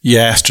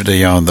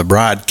Yesterday on the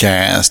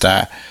broadcast,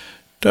 I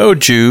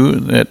told you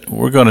that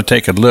we're going to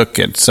take a look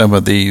at some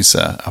of these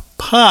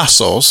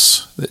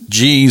apostles that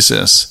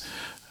Jesus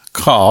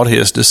called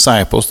his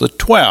disciples, the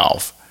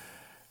 12,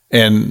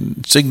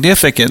 and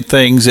significant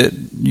things that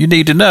you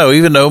need to know,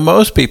 even though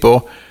most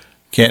people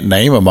can't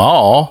name them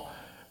all,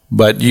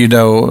 but you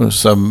know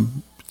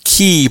some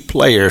key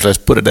players, let's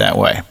put it that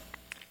way.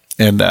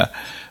 And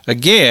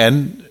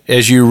again,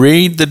 as you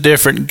read the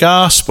different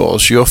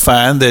Gospels, you'll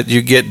find that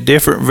you get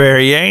different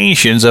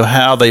variations of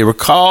how they were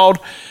called,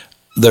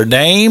 their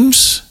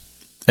names,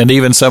 and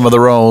even some of the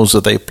roles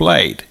that they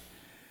played.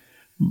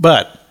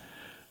 But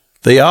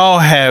they all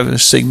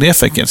have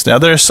significance. Now,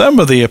 there are some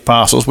of the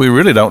apostles we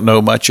really don't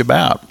know much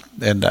about,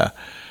 and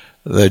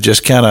they're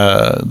just kind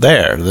of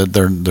there.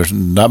 There's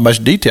not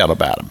much detail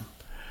about them.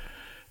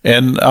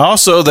 And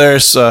also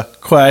there's a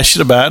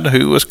question about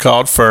who was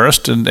called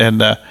first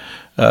and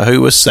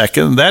who was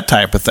second, that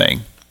type of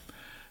thing.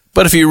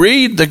 But if you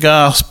read the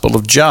Gospel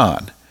of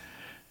John,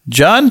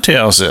 John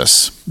tells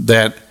us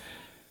that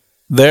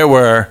there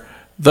were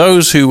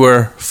those who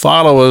were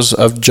followers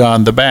of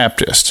John the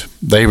Baptist.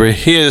 They were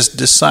his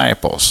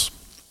disciples.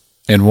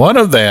 And one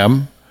of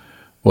them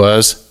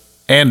was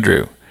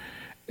Andrew.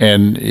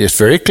 And it's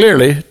very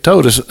clearly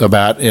told us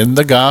about in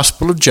the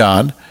Gospel of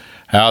John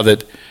how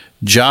that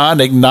John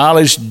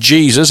acknowledged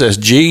Jesus as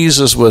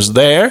Jesus was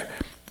there,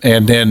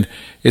 and then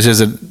it says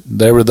that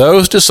there were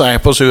those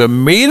disciples who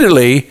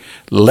immediately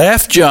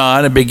left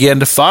John and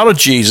began to follow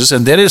Jesus.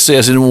 And then it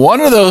says, and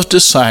one of those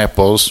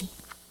disciples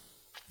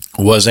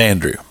was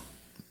Andrew.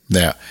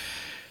 Now,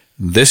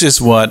 this is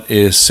what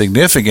is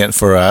significant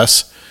for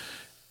us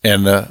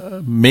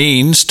and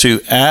means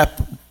to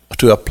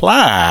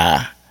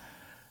apply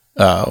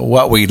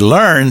what we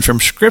learn from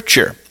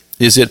Scripture,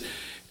 is that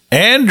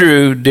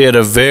Andrew did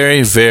a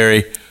very,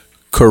 very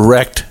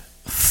correct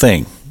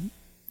thing.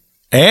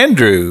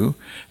 Andrew,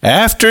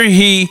 after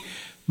he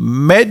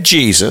met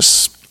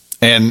Jesus,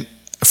 and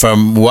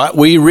from what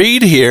we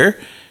read here,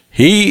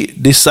 he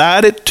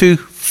decided to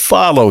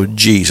follow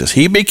Jesus.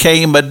 He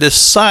became a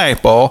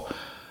disciple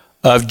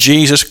of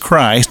Jesus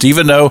Christ,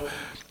 even though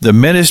the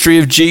ministry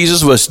of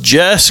Jesus was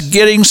just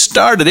getting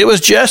started. It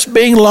was just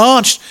being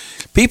launched.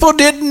 People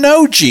didn't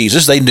know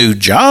Jesus. They knew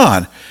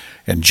John.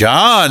 And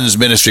John's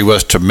ministry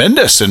was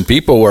tremendous, and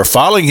people were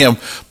following him,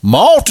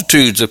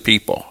 multitudes of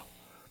people.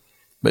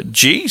 But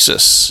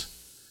Jesus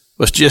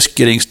was just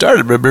getting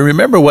started. But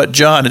remember what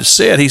John had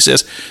said.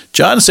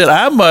 John said,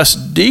 I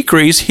must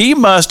decrease, he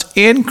must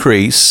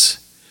increase.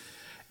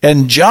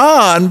 And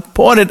John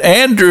pointed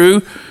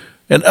Andrew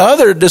and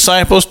other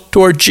disciples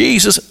toward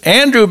Jesus.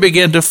 Andrew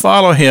began to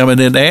follow him, and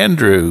then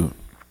Andrew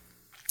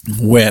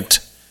went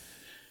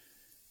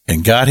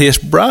and got his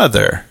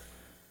brother,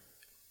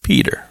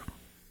 Peter.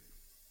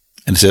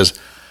 And says,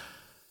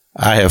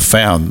 I have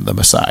found the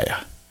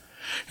Messiah.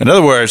 In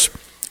other words,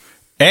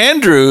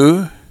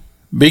 Andrew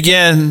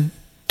began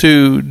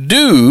to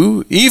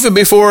do, even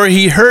before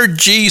he heard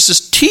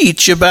Jesus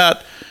teach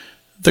about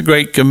the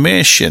Great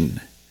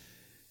Commission,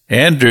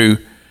 Andrew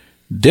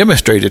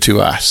demonstrated to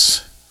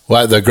us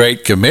what the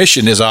Great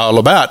Commission is all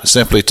about,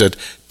 simply to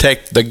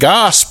take the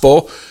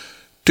gospel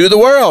to the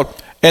world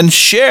and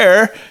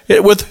share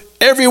it with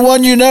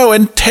everyone you know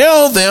and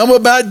tell them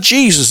about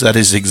Jesus. That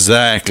is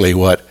exactly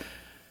what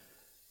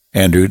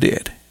Andrew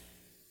did.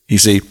 You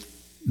see,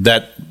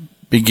 that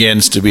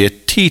begins to be a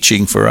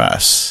teaching for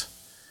us.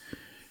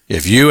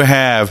 If you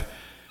have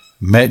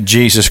met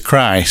Jesus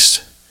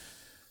Christ,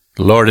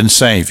 Lord and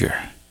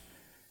Savior,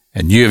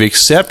 and you have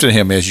accepted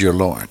him as your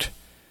Lord,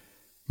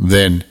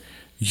 then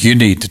you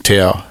need to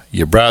tell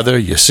your brother,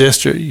 your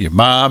sister, your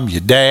mom,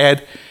 your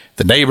dad,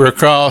 the neighbor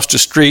across the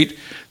street,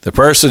 the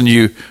person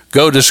you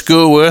go to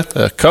school with,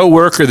 a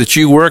coworker that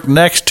you work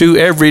next to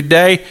every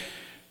day.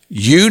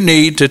 You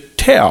need to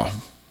tell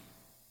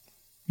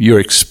your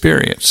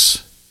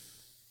experience.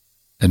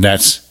 And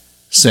that's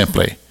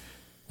simply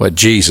what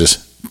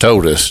Jesus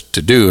told us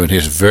to do in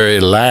his very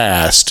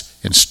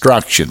last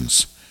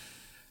instructions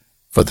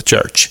for the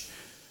church.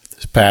 This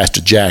is Pastor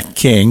Jack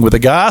King with the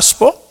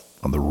gospel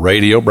on the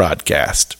radio broadcast.